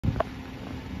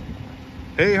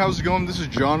Hey, how's it going? This is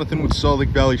Jonathan with Salt Lake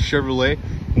Valley Chevrolet.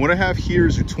 And what I have here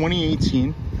is a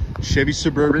 2018 Chevy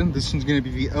Suburban. This one's going to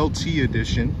be the LT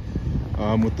edition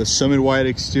with the Summit White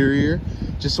exterior.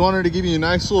 Just wanted to give you a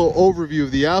nice little overview of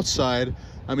the outside.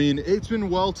 I mean, it's been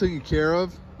well taken care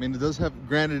of. I mean, it does have,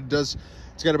 granted, it's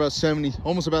got about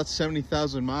almost about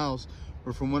 70,000 miles.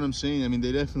 But from what I'm seeing, I mean,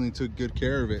 they definitely took good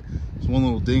care of it. There's one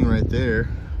little ding right there,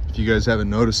 if you guys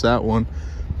haven't noticed that one.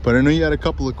 But I know you had a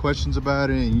couple of questions about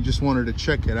it and you just wanted to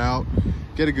check it out,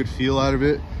 get a good feel out of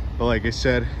it. But like I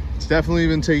said, it's definitely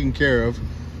been taken care of.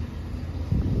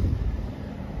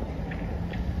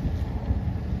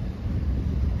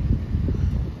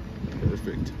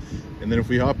 Perfect. And then if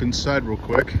we hop inside real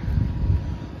quick,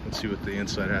 let's see what the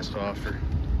inside has to offer.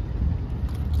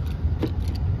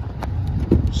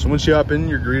 So once you hop in,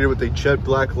 you're greeted with a jet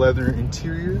black leather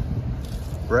interior,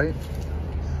 right?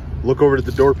 Look over to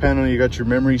the door panel, you got your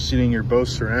memory seating, your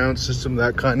Bose surround system,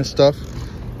 that kind of stuff.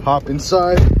 Hop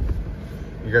inside,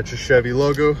 you got your Chevy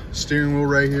logo, steering wheel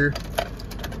right here.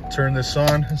 Turn this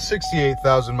on,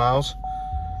 68,000 miles.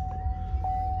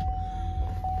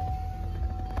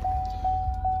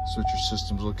 That's what your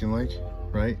system's looking like,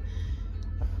 right?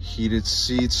 Heated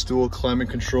seats, dual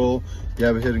climate control. You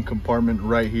have a hidden compartment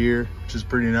right here, which is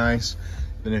pretty nice.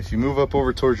 Then if you move up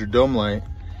over towards your dome light,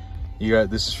 you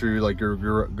got, this is for like your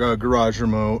garage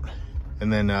remote,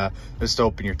 and then this to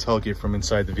open your tailgate from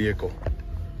inside the vehicle,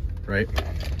 right?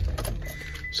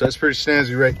 So that's pretty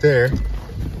snazzy right there.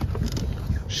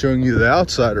 Showing you the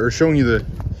outside, or showing you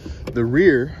the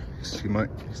rear. So you might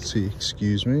see,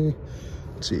 excuse me.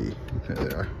 Let's see, there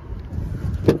they are.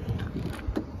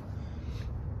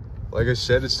 Like I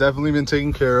said, it's definitely been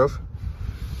taken care of.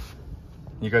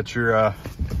 You got your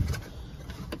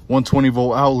 120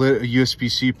 volt outlet, a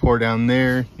USB-C port down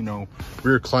there, you know,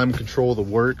 rear climate control, the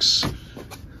works.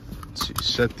 Let's see,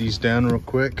 set these down real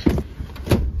quick.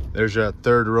 There's that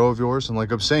third row of yours, and like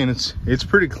I'm saying, it's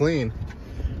pretty clean.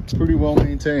 It's pretty well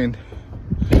maintained.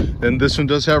 And this one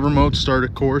does have remote start,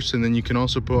 of course, and then you can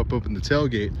also open the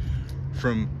tailgate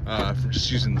from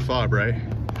just using the fob, right?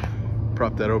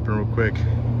 Prop that open real quick.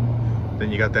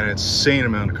 Then you got that insane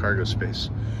amount of cargo space.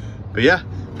 But yeah,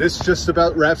 this just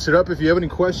about wraps it up. If you have any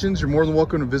questions, you're more than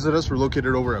welcome to visit us. We're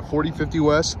located over at 4050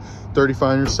 West,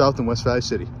 3500 South in West Valley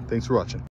City. Thanks for watching.